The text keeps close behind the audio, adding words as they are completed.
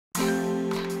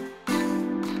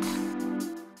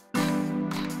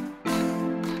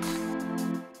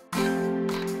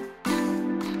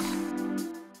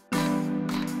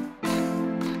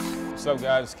What's up,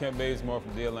 guys? It's Kent Bazemore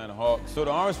from the Atlanta Hawks. So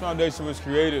the Orange Foundation was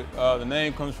created. The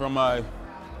name comes from my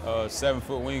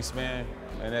 7-foot wingspan,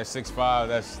 and at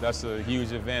 6'5", that's a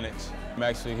huge advantage. I'm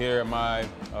actually here at my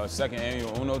second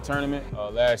annual UNO tournament.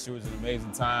 Last year was an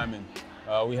amazing time,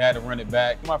 and we had to run it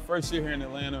back. My first year here in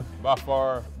Atlanta, by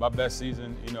far my best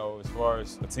season, as far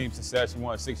as a team success. We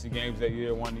won 60 games that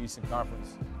year, won the Eastern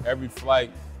Conference. Every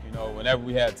flight, whenever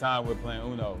we had time, we were playing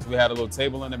UNO. So we had a little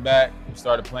table in the back. We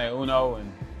started playing UNO,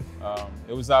 and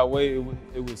it was our way.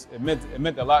 It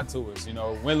meant a lot to us.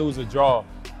 Win, lose, or draw.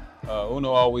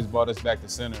 UNO always brought us back to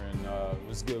center, and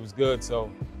it was good.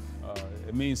 So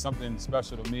it means something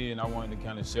special to me, and I wanted to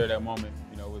kind of share that moment,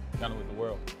 with the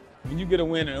world. When you get a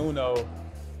win in UNO,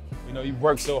 you've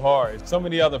worked so hard. So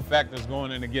many other factors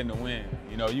going into getting a win.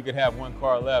 You could have one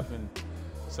card left, and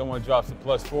someone drops a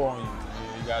 +4 on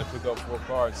you. You got to pick up 4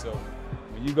 cards. So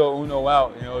when you go UNO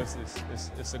out,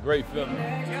 it's a great feeling.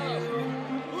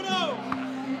 UNO!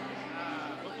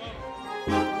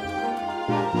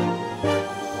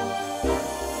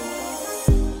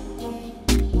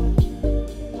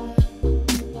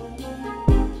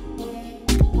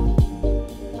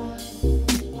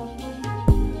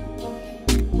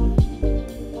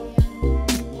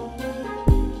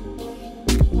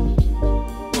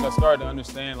 I started to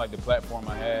understand the platform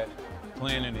I had,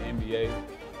 playing in the NBA,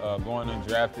 going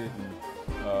undrafted,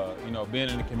 and being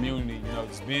in the community,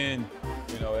 just being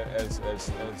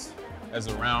as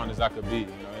around as I could be, in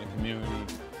the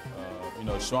community,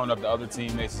 showing up to other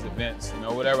teammates' events,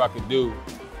 whatever I could do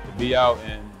to be out.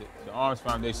 And the Orange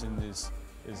Foundation is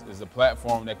a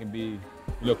platform that can be,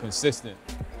 consistent.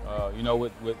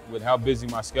 With how busy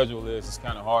my schedule is, it's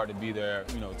kind of hard to be there,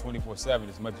 24/7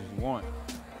 as much as you want.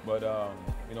 But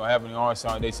having the Orange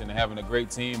Foundation and having a great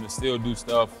team to still do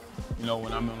stuff,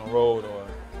 when I'm on the road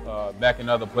or back in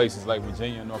other places like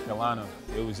Virginia and North Carolina,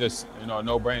 it was just, a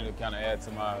no-brainer to kind of add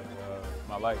to my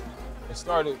life. It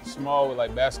started small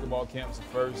with basketball camps at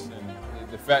first,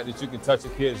 and the fact that you can touch a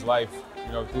kid's life,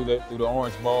 through the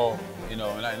orange ball, and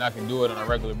I can do it on a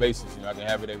regular basis. I can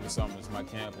have it every summer. It's my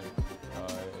camp,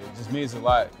 and it just means a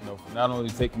lot. Not only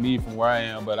to take me from where I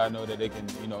am, but I know that they can,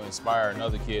 inspire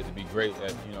another kid to be great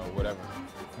at, whatever.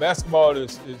 Basketball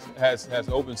has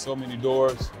opened so many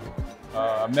doors.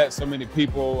 I've met so many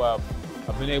people.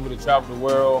 I've been able to travel the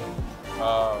world.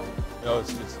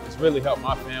 It's really helped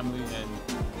my family, and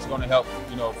it's going to help,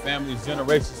 families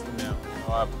generations from now.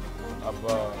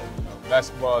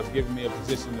 Basketball has given me a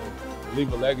position to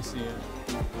leave a legacy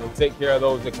and take care of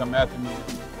those that come after me.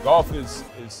 Golf has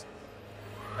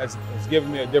given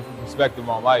me a different perspective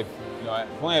on life.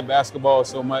 Playing basketball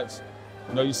so much,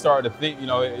 you start to think,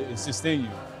 it's just in you.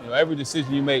 Every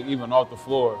decision you make, even off the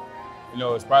floor,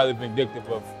 it's probably vindictive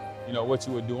of, what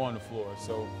you would do on the floor.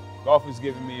 So golf has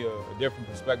given me a different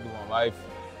perspective on life.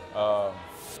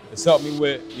 It's helped me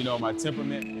with, my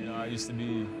temperament. I used to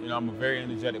be, I'm a very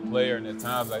energetic player, and at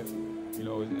times,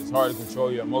 it's hard to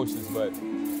control your emotions. But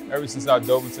ever since I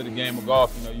dove into the game of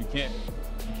golf, you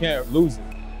can't lose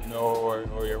it,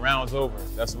 or your round's over.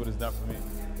 That's what it's done for me,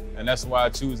 and that's why I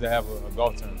choose to have a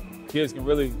golf tournament. Kids can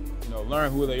really,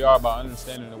 learn who they are by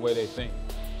understanding the way they think.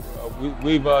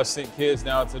 We've sent kids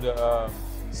down to the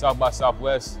South by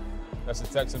Southwest. That's a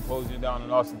tech symposium down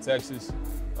in Austin, Texas.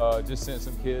 Just sent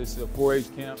some kids to a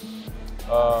 4-H camp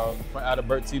out of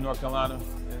Bertie, North Carolina.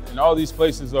 And all these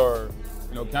places are,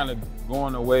 kind of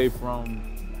going away from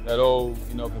that old,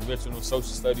 conventional social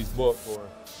studies book or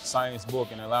science book,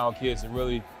 and allowing kids to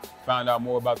really find out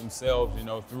more about themselves,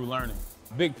 through learning.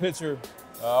 Big picture,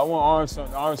 I want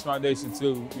the Orange Foundation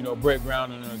to, break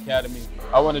ground in an academy.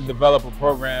 I want to develop a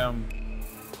program,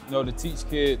 to teach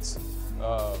kids,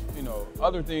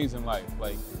 other things in life,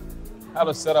 like how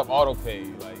to set up auto pay,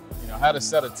 how to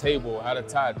set a table, how to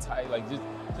tie a tie,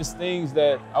 just things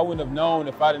that I wouldn't have known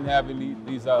if I didn't have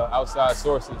these outside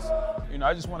sources.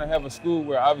 I just want to have a school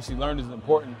where obviously learning is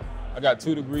important. I got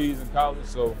 2 degrees in college,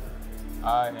 so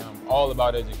I am all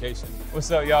about education.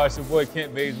 What's up, y'all? It's your boy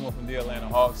Kent Bazemore from the Atlanta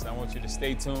Hawks, and I want you to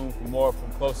stay tuned for more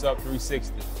from Close Up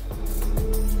 360.